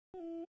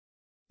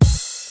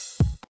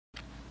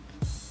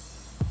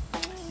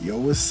Yo,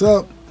 what's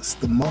up? It's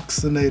the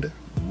Moxinator.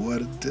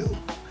 What it do?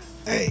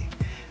 Hey,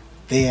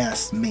 they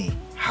asked me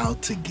how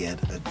to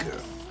get a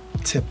girl.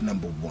 Tip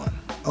number one.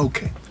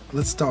 Okay,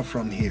 let's start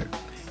from here.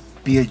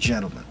 Be a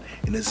gentleman.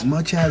 And as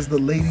much as the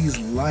ladies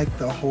like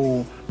the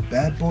whole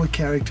bad boy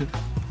character,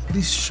 at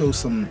least show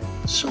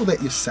that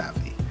you're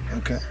savvy,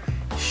 okay?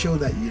 Show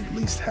that you at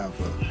least have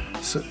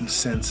a certain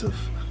sense of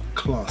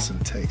class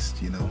and taste,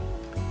 you know?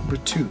 Number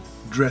two,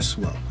 dress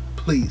well.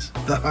 Please,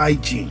 the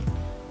hygiene.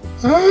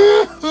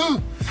 You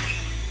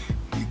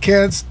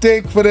can't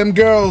stink for them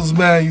girls,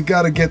 man. You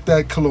gotta get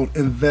that cologne.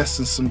 Invest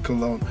in some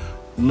cologne.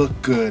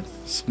 Look good,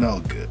 smell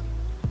good.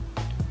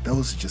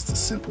 Those are just the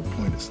simple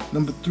pointers.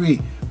 Number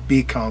three,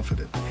 be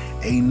confident.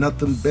 Ain't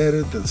nothing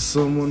better than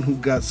someone who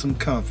got some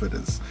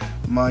confidence.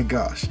 My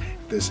gosh,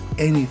 if there's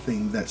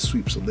anything that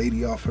sweeps a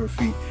lady off her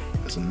feet,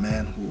 as a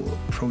man who will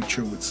approach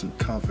her with some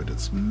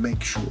confidence,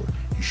 make sure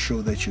you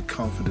show that you're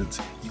confident.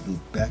 You will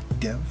back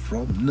down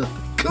from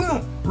nothing. Come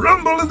on,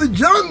 rumble in the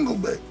jungle,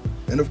 baby.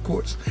 And of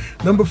course,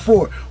 number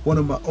four, one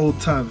of my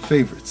old-time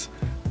favorites.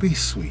 Be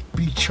sweet,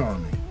 be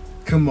charming.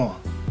 Come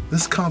on,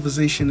 this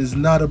conversation is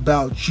not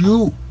about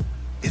you.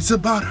 It's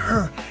about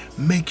her.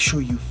 Make sure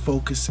you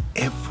focus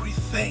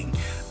everything.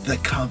 The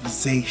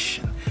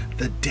conversation,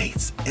 the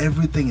dates,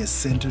 everything is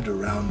centered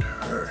around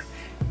her.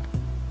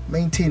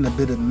 Maintain a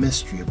bit of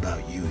mystery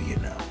about you, you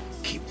know.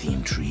 Keep the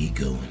intrigue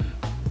going.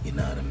 You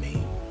know what I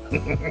mean?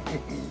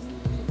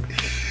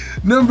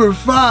 Number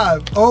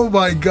five, oh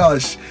my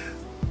gosh.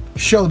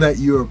 Show that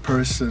you're a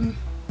person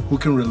who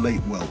can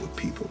relate well with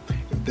people.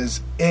 If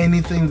there's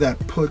anything that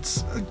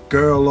puts a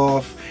girl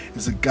off,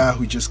 is a guy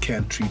who just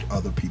can't treat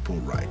other people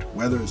right.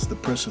 Whether it's the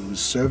person who's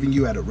serving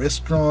you at a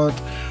restaurant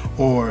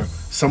or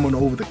someone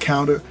over the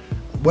counter,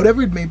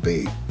 whatever it may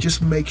be,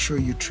 just make sure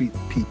you treat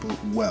people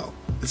well.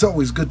 It's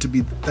always good to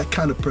be that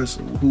kind of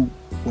person who,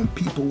 when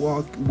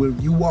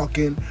you walk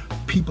in,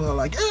 people are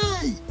like,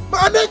 hey,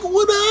 my nigga,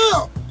 what the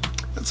hell?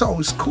 That's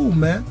always cool,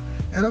 man.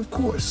 And of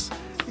course,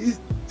 it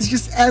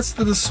just adds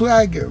to the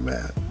swagger,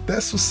 man.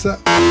 That's what's up.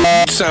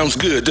 Sounds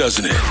good,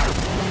 doesn't it?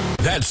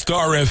 That's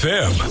Star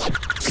FM.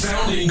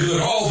 Sounding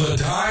good all the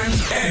time,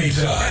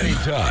 anytime.